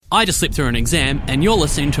I just slipped through an exam and you're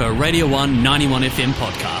listening to a Radio 1 91 FM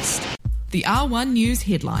podcast. The R1 News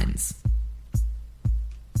headlines.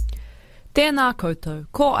 Tēnā koutou,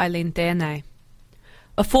 ko Eileen tēnei.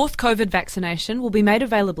 A fourth COVID vaccination will be made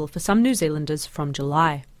available for some New Zealanders from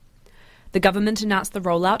July. The government announced the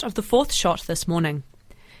rollout of the fourth shot this morning.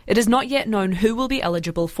 It is not yet known who will be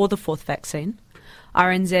eligible for the fourth vaccine.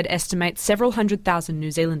 RNZ estimates several 100,000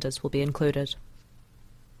 New Zealanders will be included.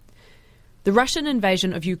 The Russian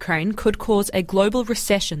invasion of Ukraine could cause a global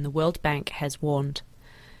recession, the World Bank has warned.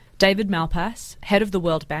 David Malpass, head of the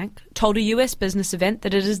World Bank, told a US business event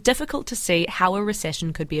that it is difficult to see how a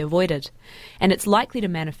recession could be avoided, and it's likely to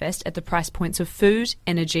manifest at the price points of food,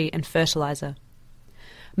 energy and fertilizer.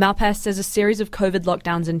 Malpass says a series of COVID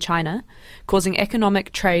lockdowns in China, causing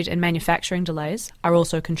economic, trade and manufacturing delays, are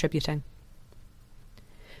also contributing.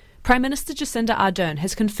 Prime Minister Jacinda Ardern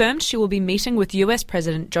has confirmed she will be meeting with US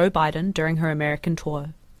President Joe Biden during her American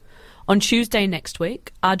tour. On Tuesday next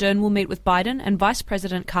week, Ardern will meet with Biden and Vice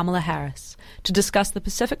President Kamala Harris to discuss the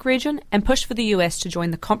Pacific region and push for the US to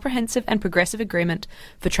join the Comprehensive and Progressive Agreement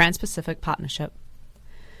for Trans-Pacific Partnership.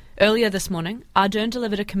 Earlier this morning, Ardern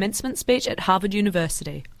delivered a commencement speech at Harvard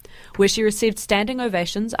University, where she received standing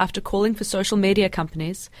ovations after calling for social media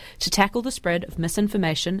companies to tackle the spread of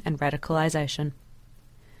misinformation and radicalisation.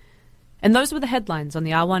 And those were the headlines on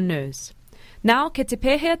the R1 News. Now, ke te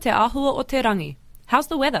pēhea te āhua o te rangi. How's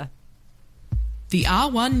the weather? The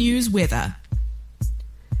R1 News weather.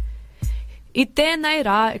 I tēnei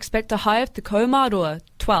rā, expect a high of te kaumārua,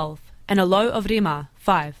 12, and a low of rima,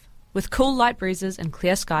 5, with cool light breezes and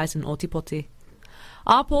clear skies in Otipoti.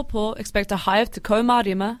 Āpōpō, expect a high of te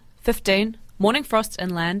kaumārima, 15, morning frosts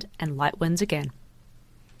inland and light winds again.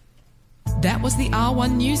 That was the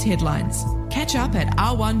R1 News headlines. Catch up at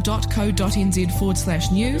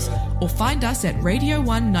r1.co.nz/news or find us at Radio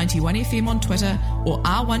 1 91 FM on Twitter or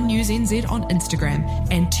R1 News NZ on Instagram,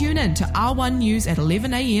 and tune in to R1 News at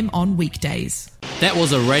 11 a.m. on weekdays. That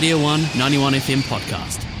was a Radio 1 91 FM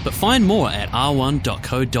podcast, but find more at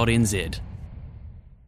r1.co.nz.